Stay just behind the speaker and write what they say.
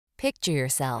Picture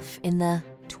yourself in the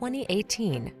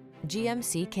 2018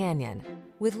 GMC Canyon.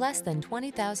 With less than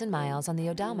 20,000 miles on the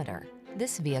odometer,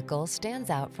 this vehicle stands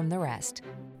out from the rest.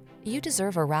 You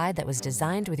deserve a ride that was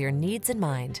designed with your needs in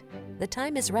mind. The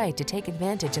time is right to take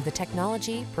advantage of the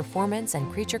technology, performance,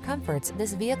 and creature comforts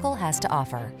this vehicle has to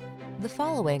offer. The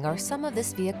following are some of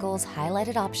this vehicle's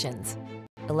highlighted options: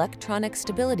 electronic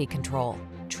stability control,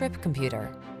 trip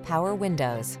computer, power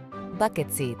windows,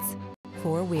 bucket seats,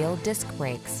 four-wheel disc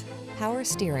brakes, power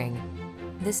steering.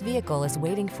 This vehicle is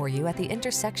waiting for you at the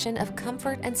intersection of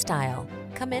comfort and style.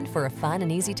 Come in for a fun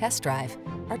and easy test drive.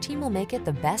 Our team will make it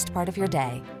the best part of your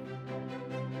day.